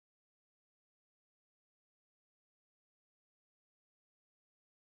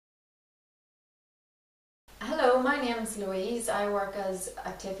Well, my name is Louise. I work as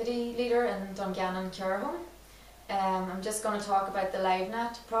activity leader in Dungannon Care Home. I'm just going to talk about the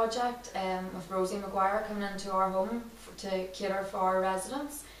LiveNet project with Rosie McGuire coming into our home to cater for our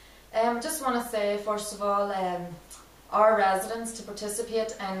residents. I just want to say, first of all, our residents to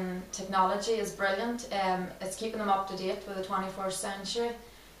participate in technology is brilliant. It's keeping them up to date with the 21st century.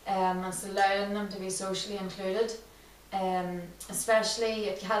 It's allowing them to be socially included. Especially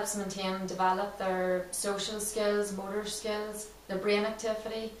it helps maintain and develop their social skills, motor skills, their brain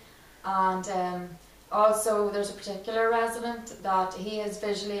activity, and also there's a particular resident that he is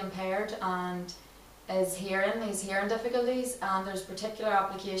visually impaired and he's hearing difficulties, and there's particular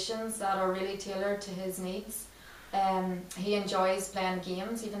applications that are really tailored to his needs. He enjoys playing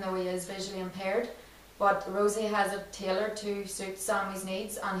games even though he is visually impaired, but Rosie has it tailored to suit Sammy's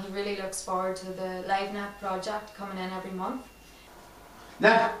needs, and he really looks forward to the LiveNet project coming in every month.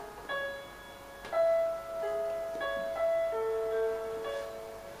 Now,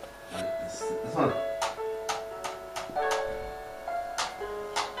 this one.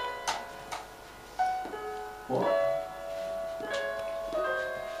 What?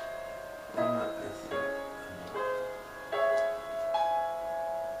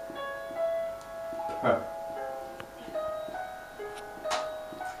 Huh.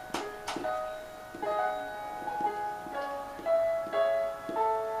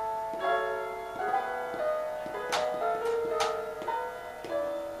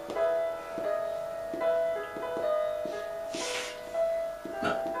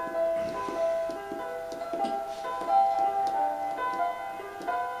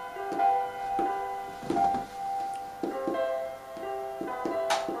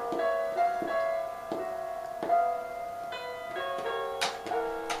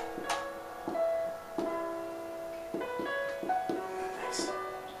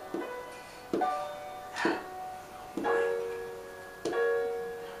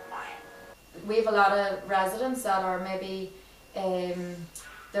 We have a lot of residents that are maybe,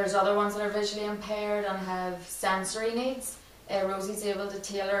 there's other ones that are visually impaired and have sensory needs. Rosie's able to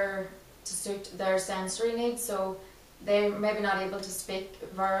tailor to suit their sensory needs, so they're maybe not able to speak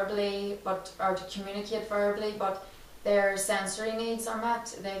verbally or to communicate verbally, but their sensory needs are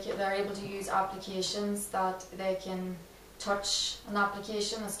met. They're able to use applications that they can touch. An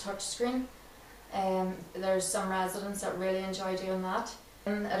application is touch screen. There's some residents that really enjoy doing that.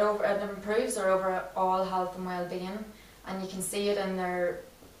 It improves their overall health and well-being, and you can see it in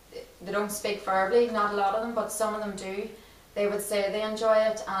they don't speak verbally, not a lot of them, but some of them do. They would say they enjoy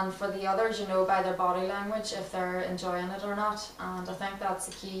it, and for the others, you know by their body language if they're enjoying it or not, and I think that's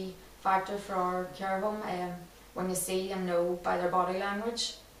a key factor for our care home. When you see and know by their body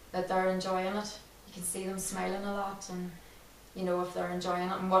language that they're enjoying it, you can see them smiling a lot, and you know if they're enjoying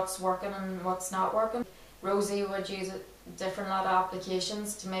it and what's working and what's not working. Rosie would use a different lot of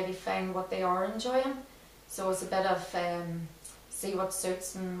applications to maybe find what they are enjoying, so it's a bit of see what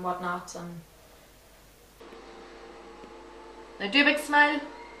suits and what not. And now do a big smile.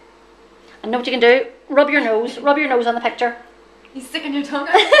 I know what you can do. Rub your nose on the picture. You sticking your tongue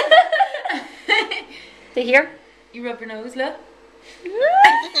out. See here? You rub your nose, look. You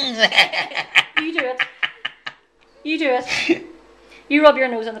do it. You do it. You rub your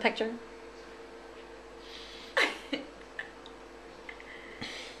nose on the picture.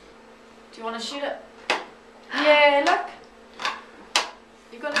 do you want to shoot it? Yeah, look.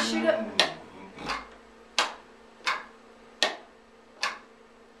 You're going to shoot it.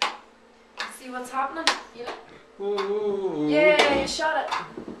 See what's happening? You look. Yeah, you shot it.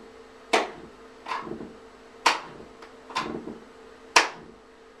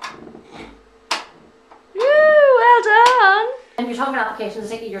 Well done. And you're talking about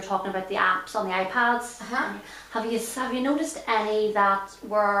applications, I think you're talking about the apps on the iPads. Have you noticed any that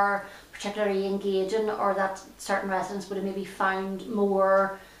were particularly engaging, or that certain residents would have maybe found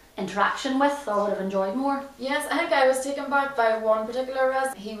more interaction with or would have enjoyed more? Yes, I think I was taken back by one particular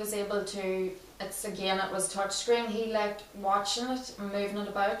resident. He was able to, it was touchscreen, he liked watching it and moving it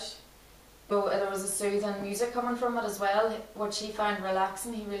about. So there was a soothing music coming from it as well, which he found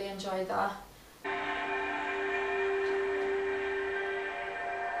relaxing. He really enjoyed that.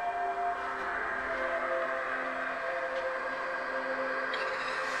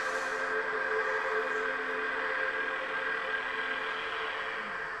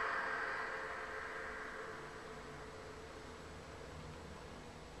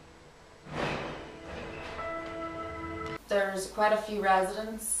 There's quite a few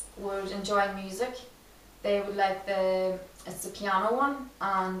residents would enjoy music. They would like it's the piano one,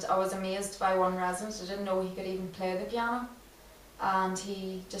 and I was amazed by one resident. I didn't know he could even play the piano. and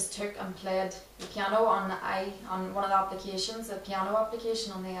he just took and played the piano on one of the applications, a piano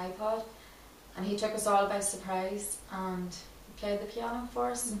application on the iPad, and he took us all by surprise and played the piano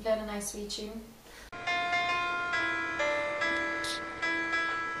for us and played a nice wee tune.